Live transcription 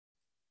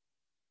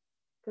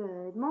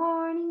Good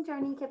morning,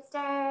 Journey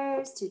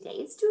Kipsters. Today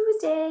is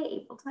Tuesday,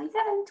 April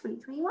 27th,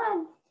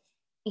 2021.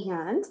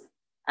 And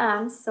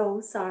I'm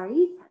so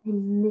sorry I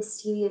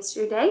missed you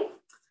yesterday.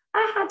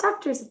 I had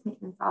doctor's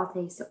appointments all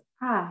day, so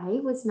I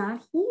was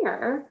not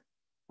here.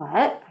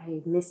 But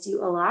I missed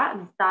you a lot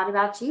and I thought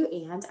about you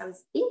and I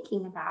was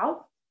thinking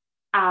about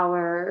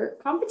our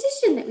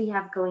competition that we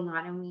have going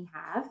on. And we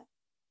have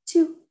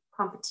two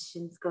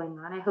competitions going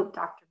on. I hope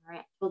Dr.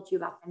 Morant told you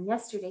about them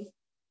yesterday.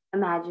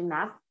 Imagine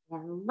Math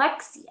and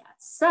Lexia.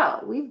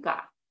 So we've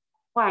got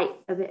quite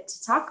a bit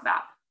to talk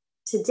about.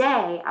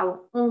 Today, I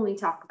will only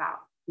talk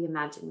about the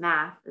Imagine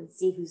Math and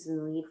see who's in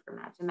the lead for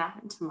Imagine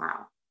Math. And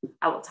tomorrow,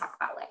 I will talk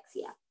about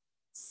Lexia.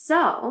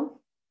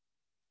 So,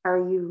 are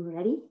you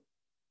ready?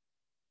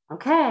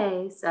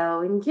 Okay,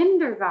 so in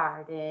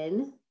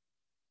kindergarten,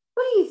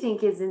 what do you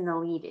think is in the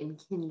lead in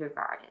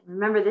kindergarten?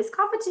 Remember, this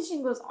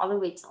competition goes all the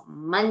way till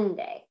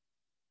Monday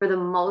for the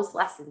most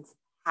lessons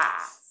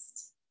passed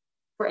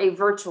for a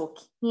virtual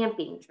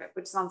camping trip,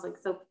 which sounds like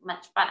so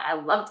much fun. I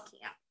loved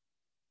camp.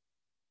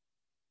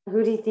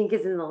 Who do you think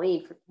is in the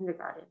lead for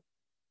kindergarten?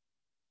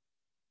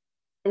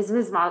 Is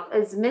Miss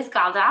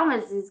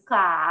Galdamas'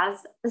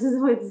 class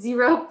with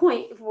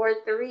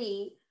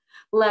 0.43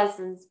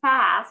 lessons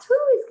passed. Who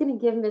is going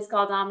to give Miss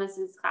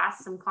Galdamas'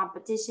 class some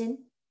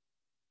competition?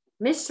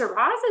 Miss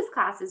Shiraz's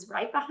class is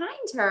right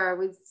behind her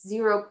with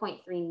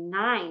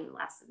 0.39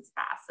 lessons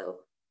passed.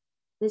 So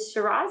Miss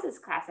Shiraz's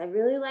class, I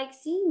really like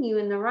seeing you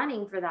in the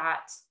running for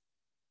that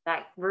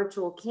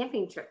virtual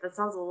camping trip. That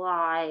sounds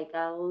like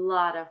a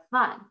lot of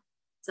fun.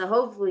 So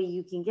hopefully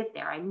you can get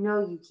there. I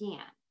know you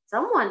can.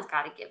 Someone's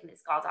got to give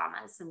Miss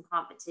Galdamas some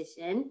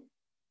competition.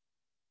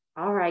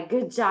 All right,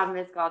 good job,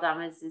 Miss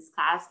Galdamas'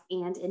 class.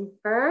 And in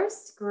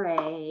first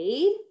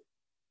grade,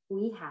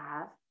 we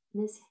have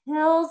Miss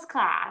Hill's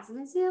class.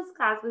 Miss Hill's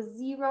class was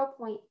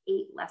 0.8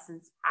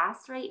 lessons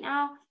passed right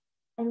now.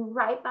 And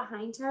right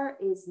behind her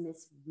is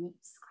Miss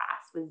Reep's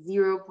class with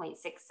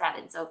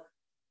 0.67. So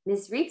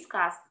Miss Reep's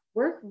class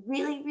worked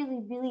really, really,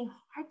 really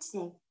hard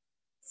today.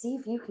 See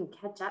if you can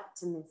catch up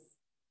to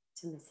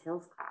Miss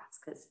Hill's class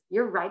because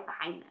you're right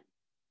behind them.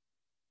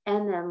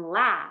 And then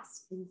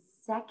last, in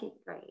second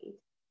grade,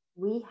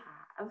 we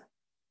have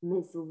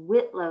Miss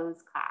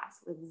Whitlow's class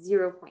with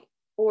 0.42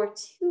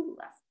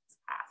 lessons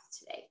passed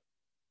today.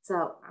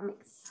 So I'm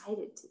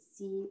excited to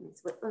see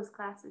Miss Whitlow's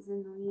classes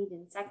in the lead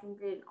in second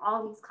grade and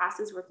all these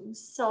classes working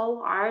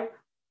so hard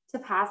to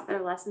pass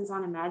their lessons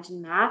on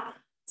Imagine Math.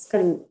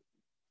 We're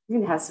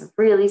going to have some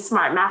really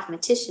smart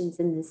mathematicians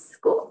in this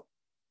school.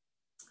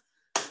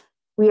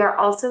 We are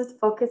also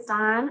focused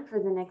on, for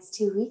the next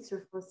 2 weeks,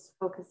 we're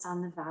focused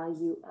on the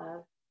value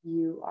of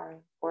you are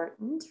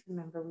important.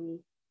 Remember,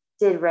 we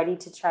did Ready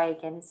to Try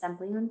Again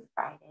assembly on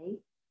Friday.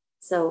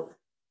 So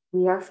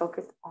we are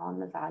focused on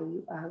the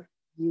value of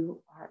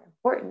you are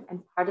important.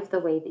 And part of the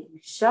way that you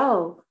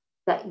show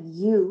that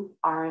you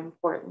are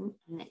important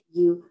and that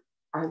you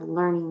are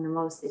learning the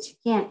most that you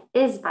can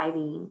is by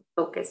being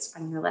focused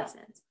on your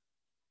lessons.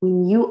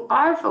 When you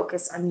are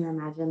focused on your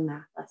Imagine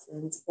Math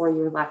lessons or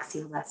your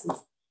Lexia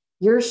lessons,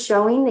 you're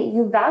showing that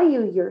you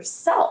value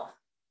yourself,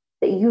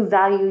 that you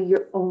value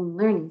your own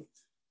learning.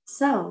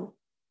 So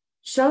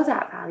show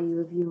that value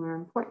of you are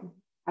important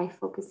by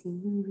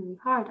focusing really, really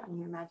hard on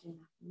your Imagine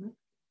Math and Lexia,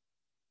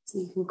 so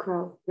you can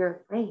grow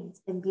your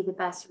brains and be the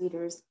best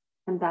readers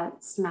and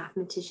best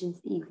mathematicians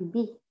that you can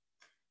be.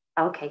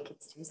 Okay,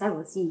 Kidsters, I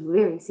will see you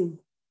very soon.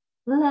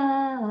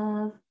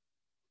 Love.